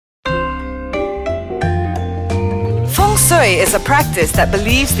Shui is a practice that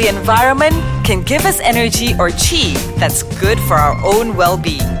believes the environment can give us energy or qi that's good for our own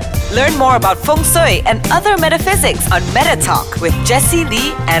well-being. Learn more about Feng Shui and other metaphysics on Meta Talk with Jessie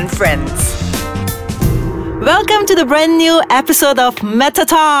Lee and friends. Welcome to the brand new episode of Meta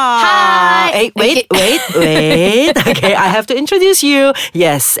Talk. Hi. Hey, wait. Okay, I have to introduce you.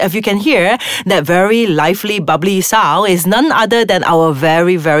 Yes, if you can hear, that very lively, bubbly sound is none other than our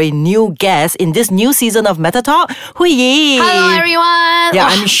very, very new guest in this new season of Meta Talk, Hui Yi. Hello, everyone. Yeah,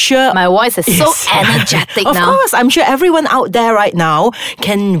 I'm sure my voice is so energetic of now. Of course, I'm sure everyone out there right now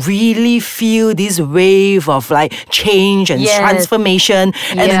can really feel this wave of like change and transformation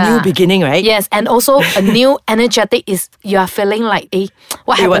and a new beginning, right? Yes, and also a new energetic is you are feeling like,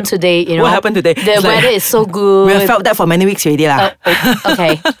 what happened today? You know, what happened today? The weather is so good. We have felt that for many weeks already, lah.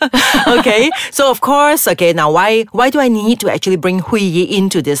 Okay. Okay. So of course, now why do I need to actually bring Hui Yi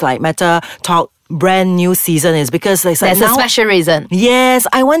into this like Meta Talk brand new season is because there's a special reason. Yes,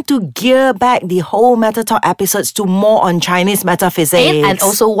 I want to gear back the whole Meta Talk episodes to more on Chinese metaphysics. And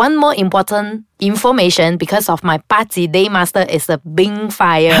also one more important information, because of my Party Day Master is the Bing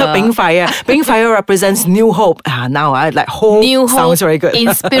Fire. Bing Fire. Bing Fire represents new hope. Now like hope new sounds very good.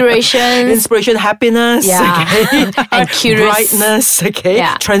 Inspiration, happiness, okay. And brightness, okay.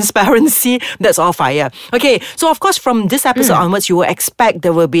 Transparency. That's all fire. Okay, so of course from this episode onwards, you will expect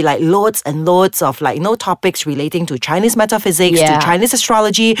there will be like loads and loads of like topics relating to Chinese metaphysics, to Chinese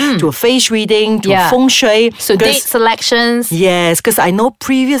astrology, to face reading, to feng shui. So date selections. Yes, because I know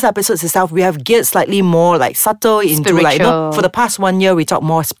previous episodes itself, we have geared slightly more like subtle into spiritual. Like, for the past 1 year, we talk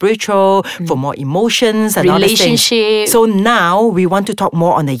more spiritual, for more emotions and relationship. So now we want to talk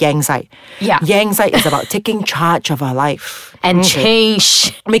more on the yang side. Yeah. Yang side is about taking charge of our life. And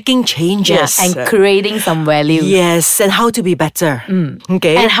change. Making changes. And creating some value. Yes, and how to be better.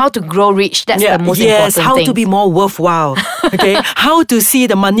 Okay. And how to grow rich. That's the most important thing. Yes, how to be more worthwhile. Okay. How to see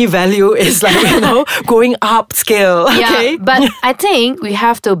the money value is like, going upscale. Okay. Yeah, but I think we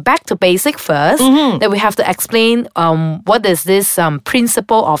have to back to basic first. That we have to explain what is this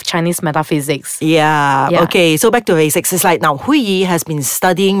principle of Chinese metaphysics. Yeah. Okay, so back to basics. It's like now Hui Yi has been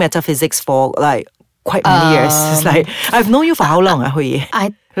studying metaphysics for like quite many years. It's like, I've known you for how long, Hui Yi?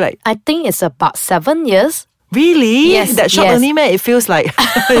 I think it's about 7 years. Really? Yes. That short only, man? It feels like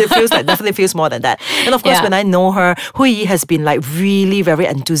definitely feels more than that. And of course, when I know her, Hui Yi has been like really very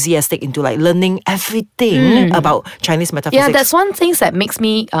enthusiastic into like learning everything about Chinese metaphysics. Yeah, that's one thing that makes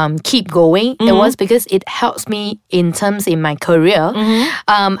me keep going. It was because it helps me in my career.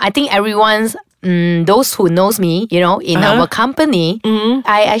 I think everyone's those who knows me, in our company,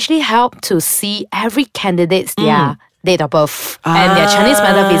 I actually help to see every candidate's date of birth and their Chinese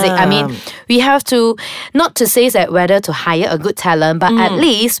metaphysics. I mean, we have to, not to say that whether to hire a good talent, but at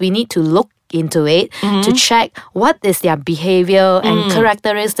least we need to look into it to check what is their behavior and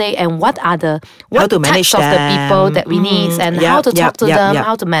characteristic and what types of the people that we need and how to talk to them,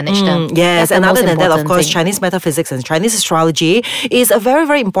 how to manage them. Yes, and other than that, of course, Chinese metaphysics and Chinese astrology is a very,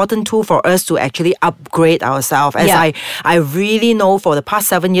 very important tool for us to actually upgrade ourselves. As I really know for the past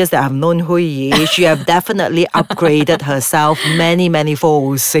 7 years that I've known Hui Yi, she have definitely upgraded herself many, many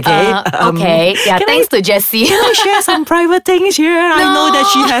folds. Okay. Okay. Yeah. Thanks to Jessie. Can I share some private things here? No. I know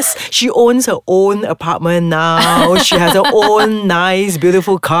that she owns her own apartment now. She has her own nice,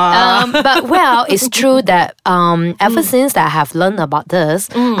 beautiful car. But it's true that ever since that I have learned about this,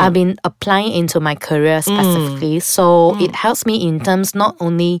 I've been applying into my career specifically. So it helps me in terms not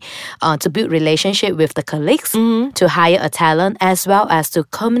only to build relationship with the colleagues, to hire a talent, as well as to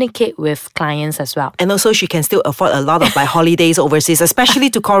communicate with clients as well. And also she can still afford a lot of like holidays overseas,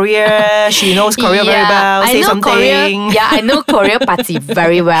 especially to Korea. She knows Korea very well. Say something. I know Korea party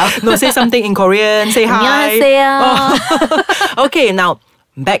very well. No, say something in Korean. Say hi. 안녕하세요. Okay, now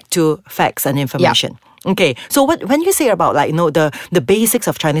back to facts and information. Okay, so when you say about like the basics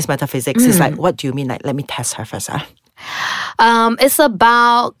of Chinese metaphysics, is like, what do you mean? Like, let me test her first. It's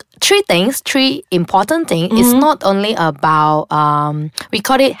about three important things. It's not only about we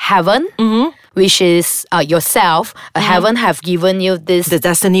call it heaven. Which is yourself. Heaven have given you this the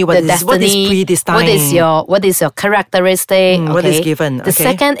destiny. What is predestined? What is your characteristic? What is given? The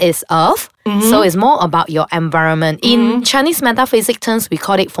second is earth. So it's more about your environment. In Chinese metaphysics terms, we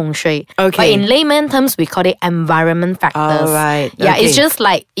call it feng shui. Okay. But in layman terms, we call it environment factors. All right. Yeah, okay. It's just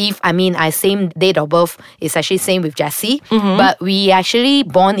like I same date of birth is actually same with Jessie, but we actually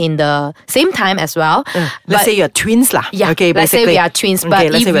born in the same time as well. Let's say you're twins lah. Yeah. Okay. Let's say we are twins, but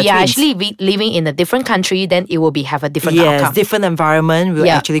if we are twins. actually living in a different country, then it will have a different outcome. Yes, different environment will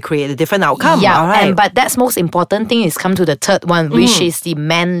actually create a different outcome. Yeah, all right. but that's most important thing is come to the third one, which is the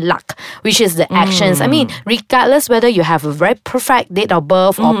man luck. which is the actions. I mean, regardless whether you have a very perfect date of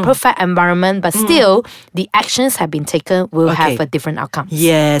birth or perfect environment, but still the actions have been taken will have a different outcome.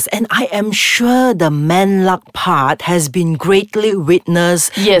 Yes, and I am sure the man luck part has been greatly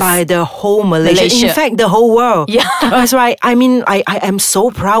witnessed by the whole Malaysia. In fact, the whole world. Yeah. That's right. I mean, I am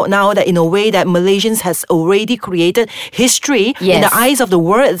so proud now that in a way that Malaysians has already created history in the eyes of the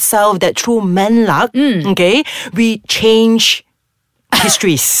world itself, that through man luck, we change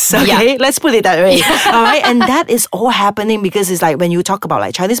histories. Okay, let's put it that way. All right, and that is all happening because it's like when you talk about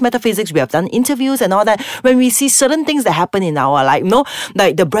like Chinese metaphysics, we have done interviews and all that. When we see certain things that happen in our life,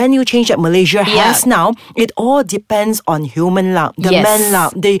 like the brand new change that Malaysia has now, it all depends on human luck, the man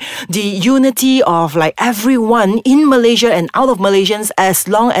luck, the unity of like everyone in Malaysia and out of Malaysians. As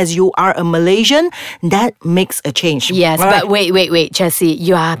long as you are a Malaysian, that makes a change. Yes, but wait, Jessie,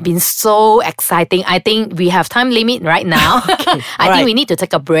 you have been so exciting. I think we have time limit right now. I think we need to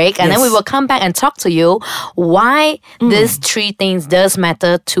take a break and then we will come back and talk to you why these three things does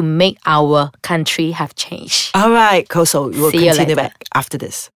matter to make our country have changed. All right, so we'll continue back after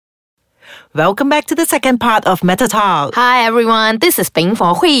this. Welcome back to the second part of Meta Talk. Hi everyone, this is Bing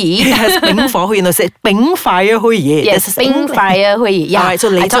for Hui Yi. Yes, Bing for Hui Yi. No, say Bing Fire Hui Yi. Yes, Bing Fire Hui Yi. Yeah, all right, so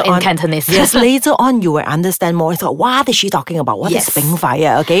later I talk in Cantonese. Yes, later on you will understand more. So what is she talking about? What is Bing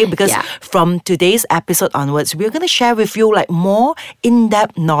Fire? Okay, because from today's episode onwards, we're going to share with you like more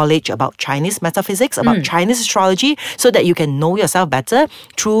in-depth knowledge about Chinese metaphysics, about Chinese astrology, so that you can know yourself better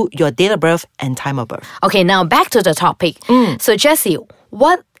through your date of birth and time of birth. Okay, now back to the topic. So Jessie,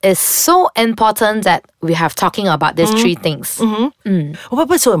 what is so important that we have talking about these three things?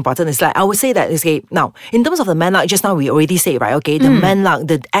 What's so important is like, I would say that, now, in terms of the man luck, just now we already say, right, okay, the man luck,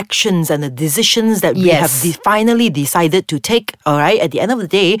 the actions and the decisions that we have finally decided to take, all right, at the end of the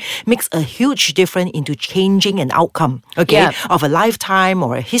day, makes a huge difference into changing an outcome, of a lifetime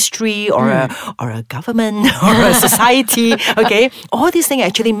or a history or a government or a society, okay? All these things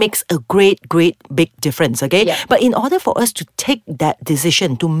actually makes a great big difference, okay? Yeah. But in order for us to take that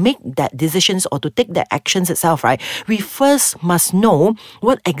decision, to make that decisions or to take that actions itself, right, we first must know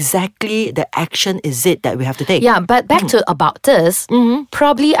what exactly the action is it that we have to take. Yeah, but back to about this,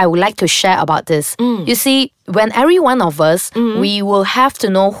 probably I would like to share about this. You see, when every one of us, we will have to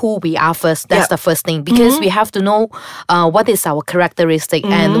know who we are first. That's the first thing, because we have to know what is our characteristic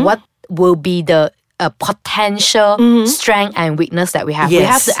and what will be the potential strength and weakness that we have. We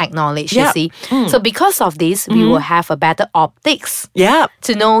have to acknowledge, you see. So because of this, we will have a better optics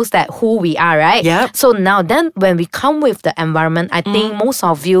to know that who we are, right? So now then when we come with the environment, I think most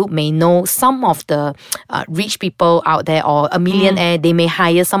of you may know some of the rich people out there or a millionaire, they may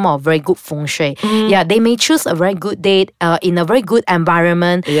hire some of very good feng shui. Yeah, they may choose a very good date in a very good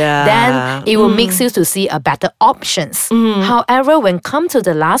environment. Then it will make you to see a better options. However, when come to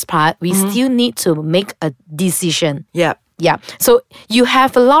the last part, we still need to make a decision. Yeah. So you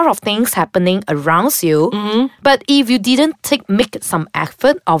have a lot of things happening around you, but if you didn't make some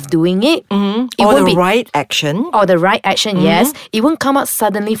effort of doing it, it or won't the be right action. or the right action. Yes, it won't come out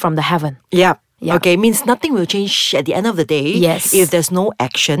suddenly from the heaven. Yeah. Okay, means nothing will change at the end of the day if there's no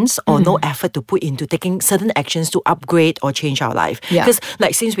actions or no effort to put into taking certain actions to upgrade or change our life. Because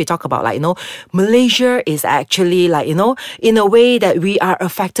like since we talk about Malaysia is actually in a way that we are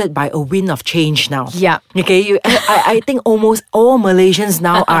affected by a wind of change now. Okay, I think almost all Malaysians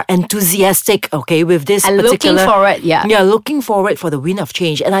now are enthusiastic, with this And particular... looking forward, looking forward for the wind of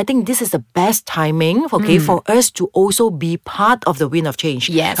change. And I think this is the best timing, for us to also be part of the wind of change.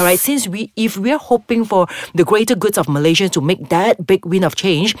 Yes. All right, since if we are hoping for the greater goods of Malaysia to make that big wind of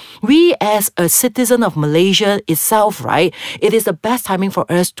change, we as a citizen of Malaysia itself, right, it is the best timing for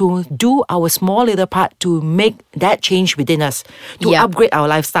us to do our small little part to make that change within us, to upgrade our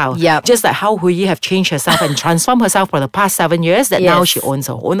lifestyle. Just like how Hui Yi have changed herself and transformed herself for the past 7 years, that now she owns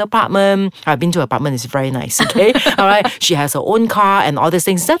her own apartment. I've been to her apartment, it's very nice, okay? All right, she has her own car and all these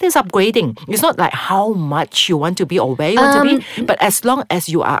things. That is upgrading. It's not like how much you want to be or where you want to be, but as long as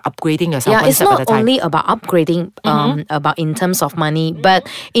you are upgrading yourself one step at a time. It's not only about upgrading about in terms of money, but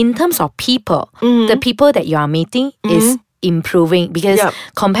in terms of people, the people that you are meeting is improving, because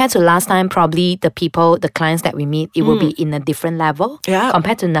compared to last time, probably the clients that we meet, it will be in a different level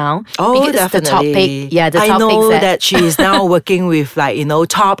compared to now. Oh, because definitely. the topic, I know that she is now working with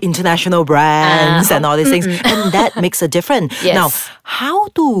top international brands and all these things, and that makes a difference. Now, how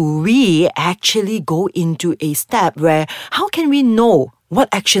do we actually go into a step where, how can we know what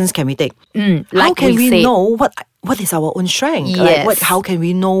actions can we take? How can we know what is our own strength? How can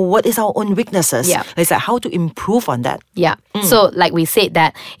we know what is our own weaknesses? It's like how to improve on that. So like we said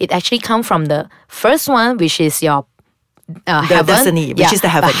that it actually comes from the first one, which is your heaven. destiny, which is the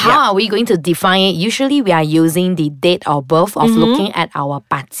heaven. But how are we going to define it? Usually we are using the date of birth of looking at our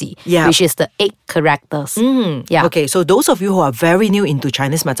Bazi, which is the 8 characters. Yeah. Okay, so those of you who are very new into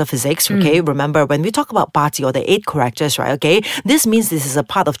Chinese metaphysics, okay, remember when we talk about Bazi or the 8 characters, right, okay, this means this is a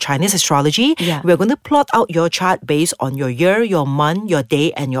part of Chinese astrology. Yeah. We're going to plot out your chart based on your year, your month, your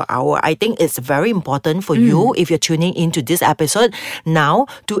day, and your hour. I think it's very important for you, if you're tuning into this episode now,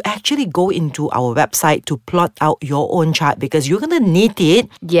 to actually go into our website to plot out your own chart, because you're going to need it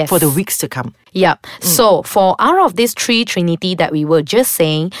for the weeks to come. Yeah. So for out of this 3 trinity that we were just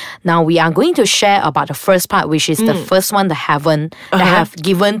saying, now we are going to share about the first part, which is the first one, the heaven that have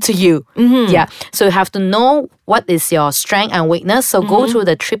given to you. Yeah. So you have to know what is your strength and weakness. So go to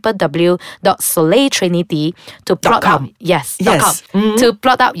the www.soleiltrinity to plot out. To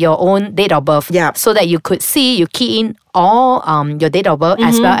plot out your own date of birth. Yeah. So that you could see, you key in all your date of birth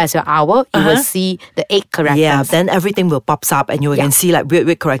as well as your hour. You will see the 8 characters. Yeah, then everything will pops up and you can see like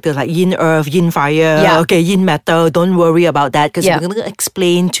weird characters like yin earth, yin fire, okay, yin metal. Don't worry about that, because we're going to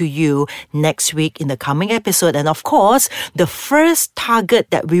explain to you next week in the coming episode. And of course, the first target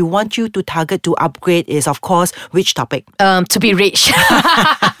that we want you to target to upgrade is, of course, which topic? To be rich.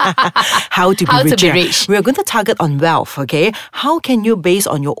 How to be rich. We're going to target on wealth, okay? How can you, based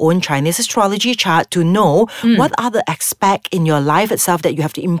on your own Chinese astrology chart, to know what are the aspects in your life itself that you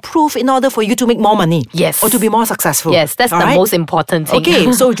have to improve in order for you to make more money? Yes. Or to be more successful? Yes, that's the most important thing.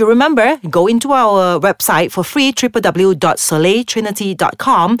 Okay, so you remember, go into our website for free,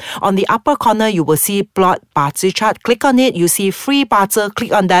 www.soleiltrinity.com. On the upper corner, you will see plot Bazi chart. Click on it. You see free Bazi.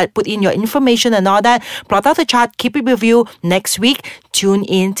 Click on that. Put in your information and all that. Plot out the chart. Keep it with you next week. Tune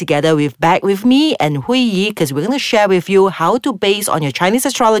in together back with me and Hui Yi, because we're going to share with you how to base on your Chinese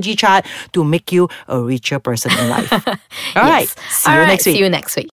astrology chart to make you a richer person in life. All right. See you next week. See you next week.